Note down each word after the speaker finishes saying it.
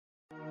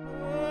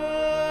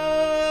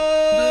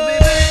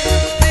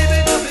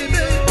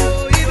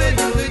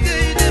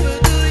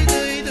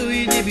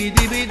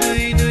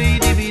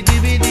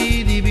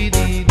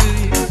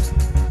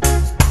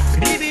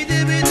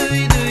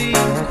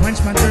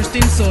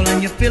soul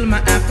and you fill my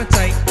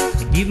appetite.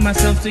 I give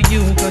myself to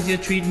you cause you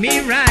treat me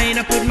right.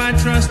 I put my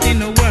trust in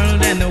the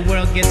world and the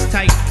world gets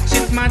tight.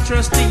 Shift my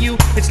trust to you,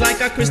 it's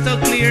like a crystal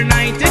clear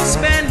night.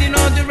 Expand in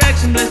all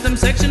directions, bless them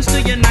sections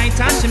to unite.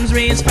 Hashem's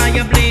rays,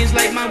 fire blaze,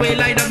 light my way,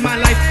 light of my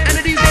life. And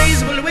these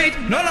days will wait,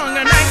 no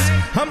longer night.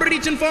 I'm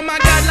reaching for my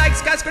God like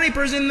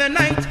skyscrapers in the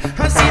night.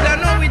 I see that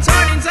know it's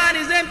hard inside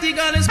is empty,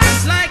 God is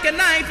cuts like a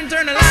knife.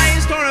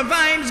 Internalized, Torah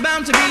vibes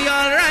bound to be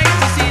alright.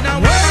 I see that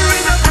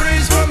whirring the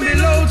praise from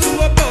below to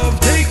above.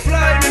 Take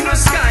flight in the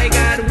sky,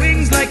 got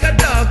wings like a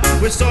dove.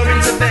 We're soaring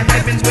to the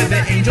heavens where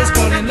the angels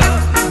fall in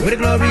love. With the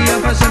glory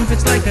of Hashem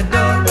fits like a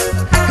dove.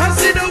 I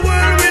see the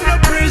whirring the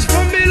praise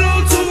from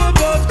below to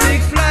above.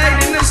 Take flight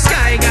in the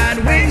sky, got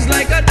wings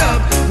like a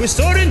dove. We're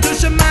soaring to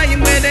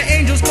Shemayim where the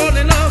angels fall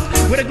in love.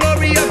 With the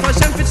glory of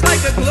Hashem fits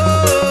like a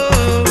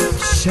glove.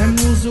 Hashem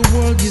rules the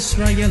world,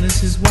 Yisrael is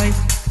his wife.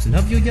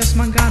 Love you, yes,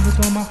 my God, with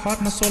all my heart,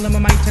 my soul, and my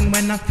might. And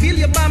when I feel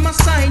you by my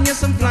side,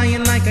 yes, I'm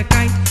flying like a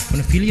kite. When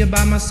I feel you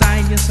by my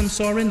side, yes, I'm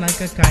soaring like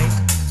a kite.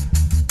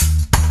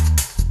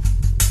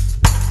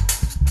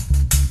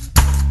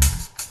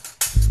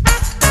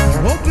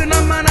 Open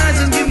up my eyes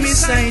and give me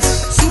sight.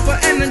 Super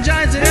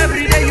energizing,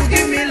 every day you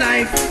give me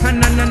life.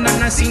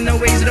 I see no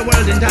ways of the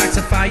world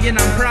intoxifying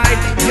on pride.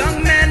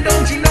 Young man,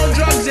 don't you know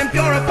drugs and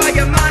purify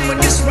your mind? When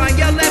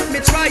Yisrael left me,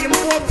 try him,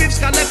 4/5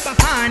 got left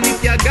behind.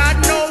 If you got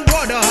no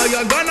water, how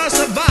you gonna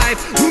survive?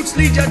 Roots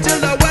lead you till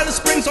the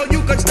wellspring so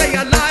you could stay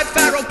alive.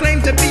 Pharaoh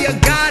claimed to be a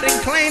god and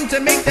claimed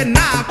to make the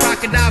Nile.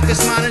 Crocodile could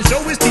smile and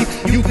show his teeth.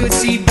 You could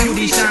see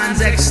beauty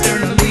shines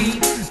externally.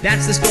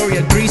 That's the story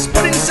of Greece,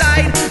 but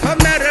inside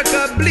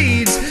America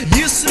bleeds.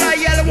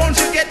 Yisrael, won't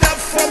you get up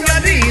from your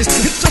knees?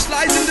 It's just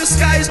lies in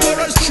disguise,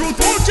 Torah's truth.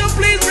 Won't you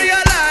please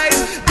realize?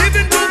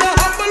 Giving to the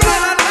humble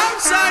one on Mount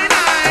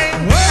Sinai.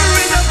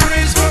 Whirring the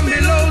praise from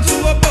below to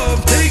above.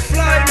 Take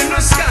flight in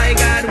the sky,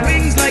 got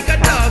wings like a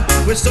dove.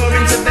 We're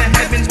soaring to the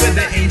heavens where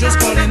the angels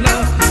fall in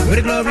love. Where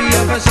the glory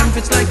of Hashem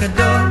fits like a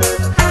dove.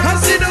 I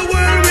see the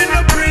whirring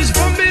the praise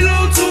from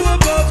below to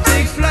above.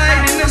 Take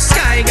flight in the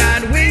sky,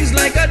 got wings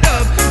like a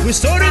dove. We're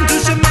soaring to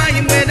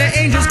Shemayim where the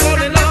angels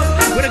fall in love.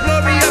 Where the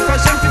glory of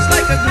Hashem fits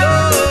like a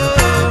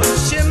glove.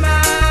 Shema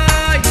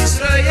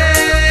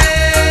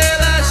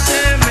Yisrael,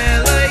 Hashem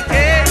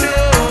Elokeinu,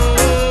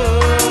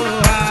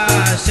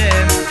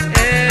 Hashem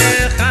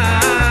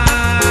Echad.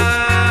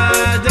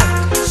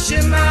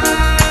 Shema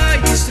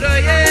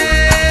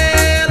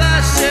Yisrael,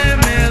 Hashem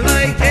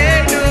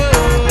Elokeinu,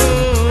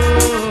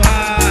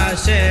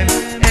 Hashem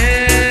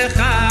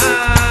Echad.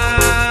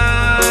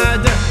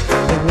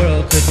 The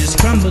world could just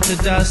crumble to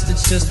dust.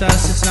 It's just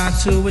us, it's not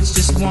two, it's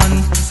just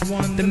one.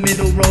 The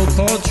middle road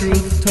called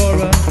truth,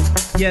 Torah.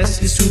 Yes,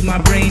 you soothe my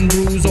brain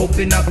bruise.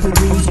 Open up,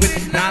 peruse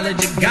with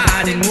knowledge of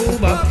God and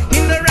move up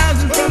in the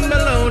rousing from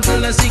below till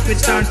the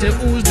secrets start to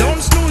ooze.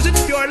 Don't snooze,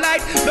 it's pure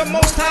light. The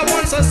Most High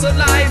wants us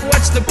alive.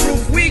 What's the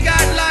proof? We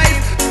got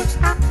life.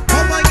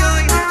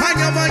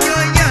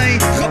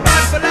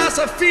 Chabad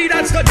philosophy,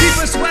 that's the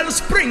deepest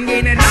wellspring.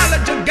 Gaining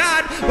knowledge of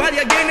God while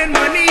you're gaining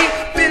money.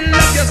 Fill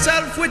up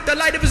yourself with the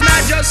light of His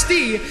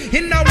majesty.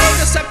 In our world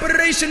of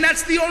separation,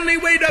 that's the only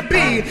way to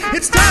be.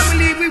 It's time we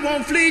leave, we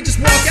won't flee, just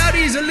walk out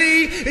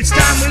easily. It's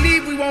time we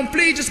leave, we won't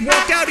flee, just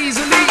walk out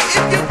easily.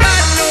 If you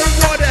got no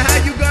water, how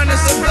you gonna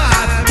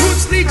survive?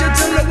 Roots lead you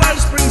to the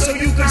wellspring so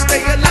you can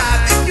stay alive.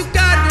 If you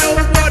got no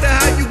water,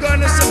 how you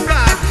gonna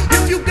survive?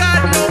 If you got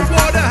no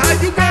water, how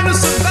you gonna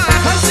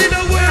survive? I see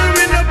the world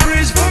in the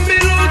breeze from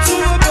below to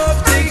above.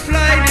 Take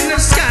flight in the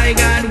sky,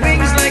 got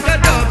wings like a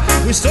dove.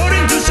 We're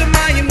soaring to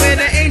Shemayim where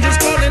the angels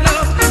fall in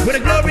love. Where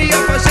the glory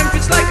of Hashem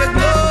fits like a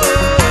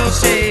glove.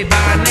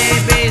 Shebane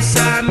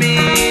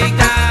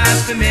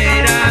besamigdash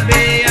v'meira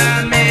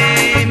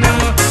b'yameinu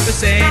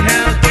v'sein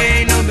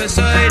elkeinu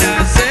b'soira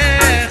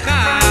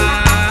secha.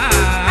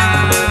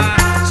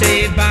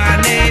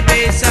 Shebane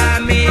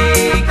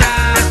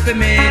besamigdash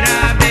v'meira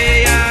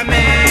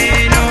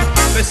b'yameinu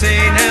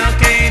v'sein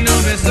elkeinu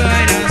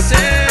b'soira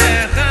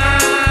secha.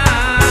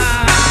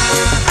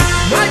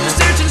 Why you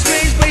searching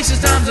strange places,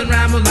 times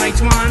unravel like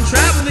twine.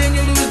 Traveling,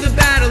 you lose the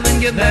battle and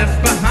get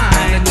left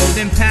behind. A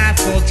golden path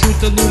called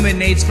truth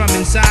illuminates from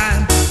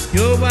inside.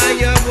 Yo, why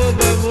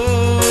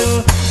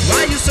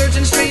you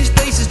searching strange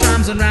places,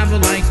 times unravel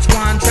like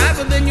twine.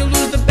 Traveling, you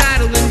lose the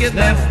battle and get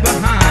left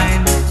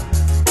behind.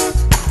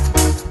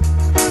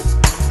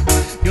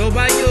 Yo,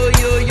 why yo,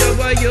 yo, yo,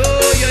 why yo,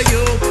 yo,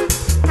 yo.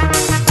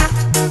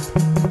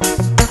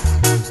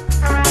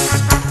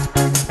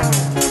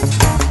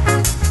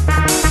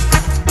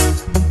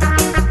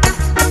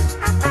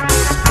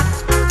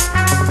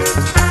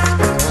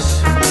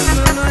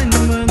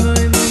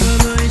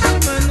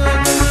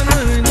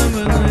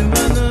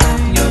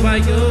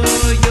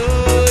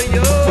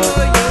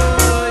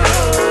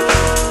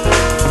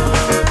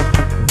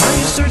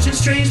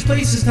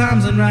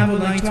 Times unravel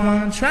like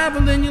twine.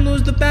 Traveling, you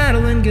lose the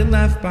battle and get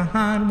left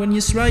behind. When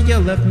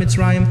Yisrael left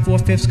Mitzrayim,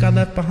 4/5 got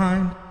left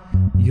behind.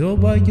 Yo,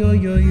 yo,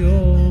 yo,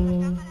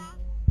 yo.